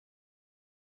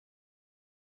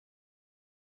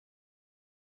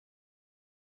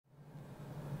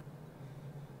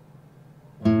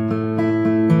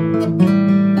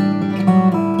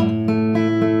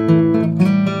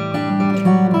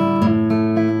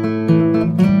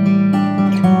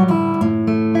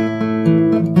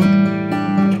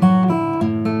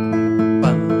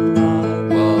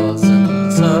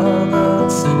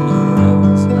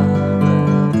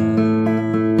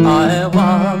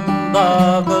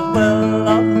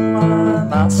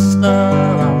master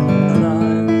on the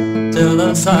line, till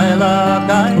the sailor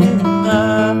came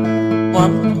there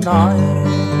one night.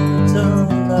 Till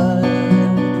that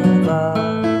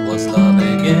was the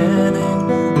beginning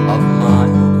of my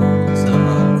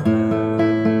survey.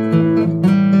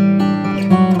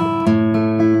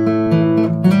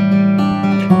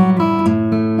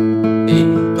 He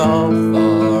called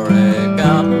for a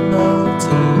candle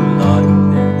to light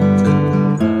him to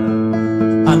bed,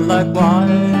 and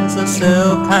likewise a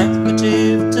silk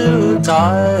handkerchief to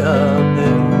tie up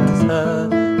his head,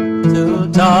 to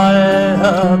tie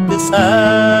up his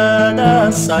head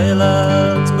as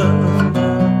sailors will do.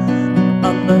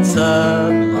 And they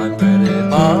said, my pretty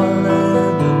Barre,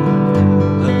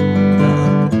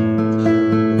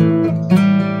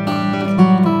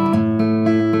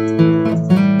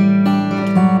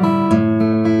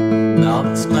 now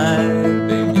this maid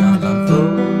being young and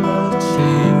foolish, she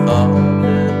thought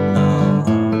it no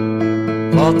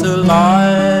harm for to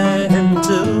lie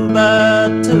into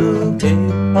bed to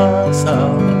keep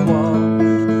herself warm.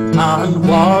 And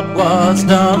what was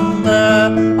done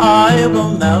there I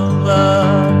will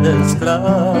never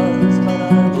disclose, but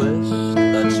I wish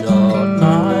that short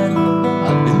night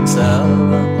had been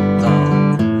seldom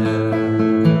done here.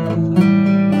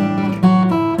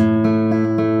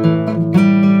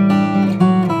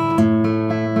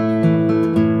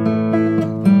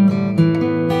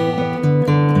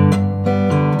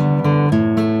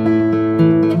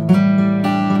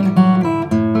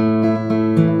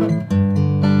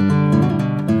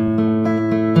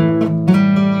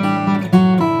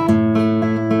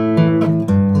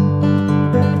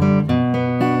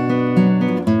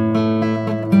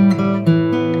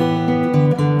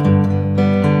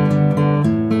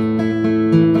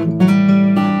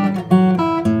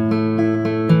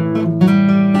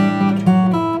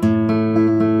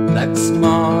 Next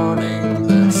morning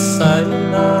the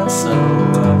sailor so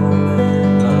early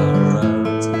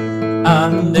arose,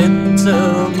 and into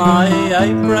my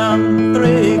apron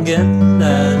 3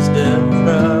 guineas did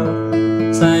throw,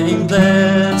 saying,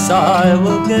 this I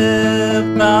will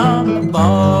give, and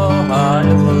more I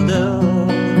will do,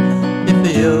 if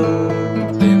you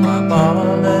be my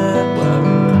Barre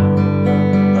wherever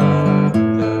I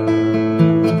go.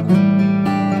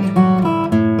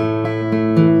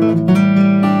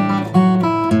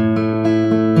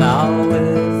 Now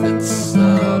if it's a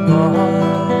boy,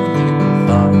 he will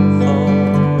fight for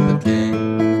the king,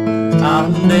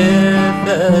 and if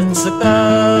it's a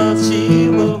girl, she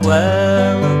will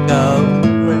wear a gold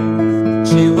ring.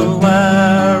 She will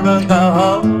wear a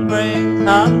gold ring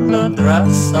and a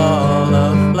dress all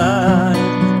of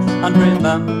flame, and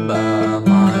remember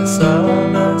my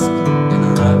service in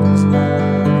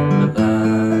Rosemary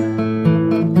Lane.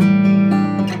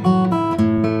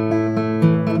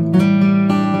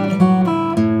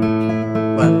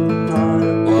 When I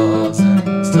was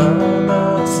in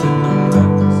service in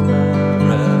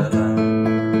Rosemary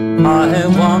Lane, I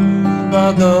won the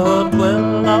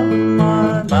goodwill of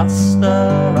my master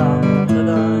on the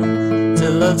line,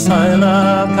 till the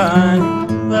sailor came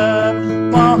there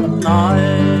one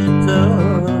night too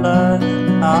late,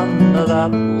 and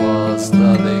that was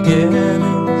the beginning